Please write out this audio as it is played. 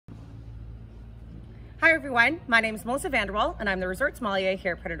Hi everyone, my name is Melissa Vanderwall and I'm the Resort Sommelier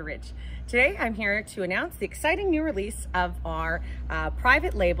here at Predator Ridge. Today I'm here to announce the exciting new release of our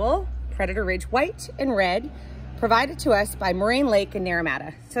private label, Predator Ridge White and Red, provided to us by Moraine Lake and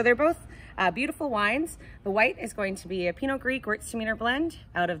Naramata. So they're both beautiful wines. The white is going to be a Pinot Gris Gewürztraminer blend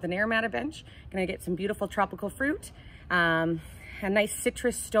out of the Naramata bench. Gonna get some beautiful tropical fruit, a nice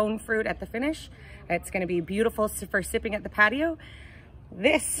citrus stone fruit at the finish. It's gonna be beautiful for sipping at the patio.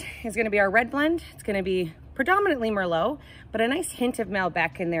 This is going to be our red blend. It's going to be predominantly Merlot, but a nice hint of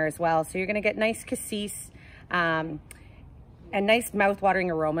Malbec in there as well. So you're going to get nice cassis and nice mouth-watering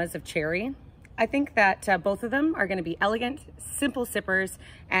aromas of cherry. I think that both of them are going to be elegant, simple sippers,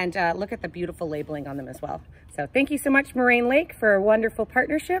 and look at the beautiful labeling on them as well. So thank you so much, Moraine Lake, for a wonderful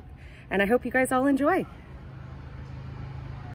partnership, and I hope you guys all enjoy.